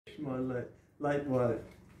my late wife.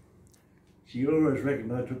 She always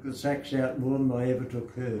reckoned I took the sax out more than I ever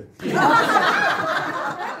took her.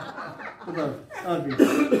 But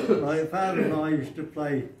my father and I used to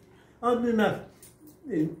play, oddly enough,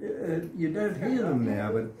 you don't hear them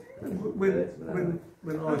now, but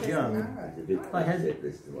when I was young, I had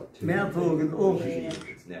mouth organ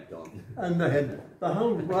orchestras, and they had the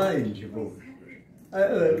whole range of orchestras,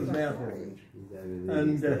 mouth organs,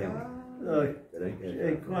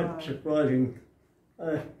 and quite surprising.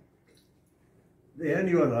 The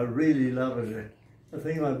only one I really love is a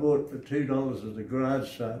thing I bought for $2 at a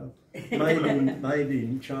garage sale, made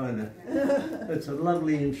in China. It's a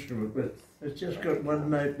lovely instrument, but it's just got one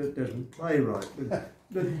note that doesn't play right.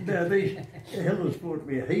 But now Helen's bought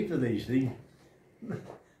me a heap of these things.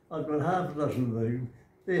 I've got half a dozen of them.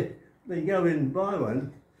 They go in and buy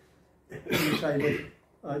one, and you say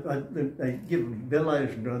they give them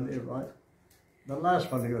bellows and on there, right? The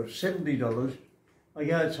last one I got $70. I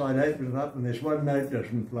go outside, open it up, and this one note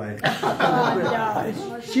doesn't play. Oh,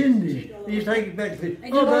 it's shindy. You take it back to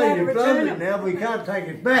oh no, you've blown it now, we can't take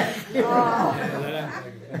it back.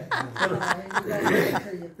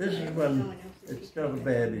 This is one, it's not a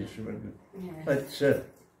bad instrument, but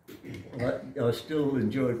I still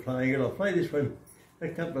enjoy playing it. I'll play this one, a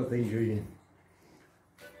couple of things with you.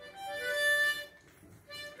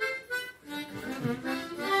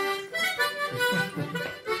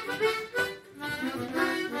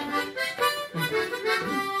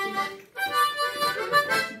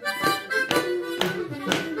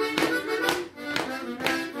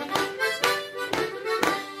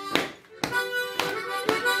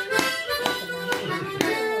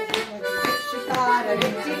 And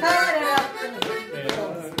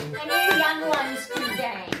you young ones can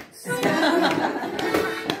dance. It's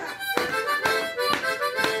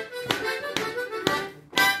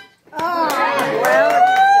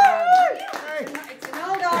an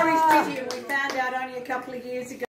old Irish ditty we found out only a couple of years ago.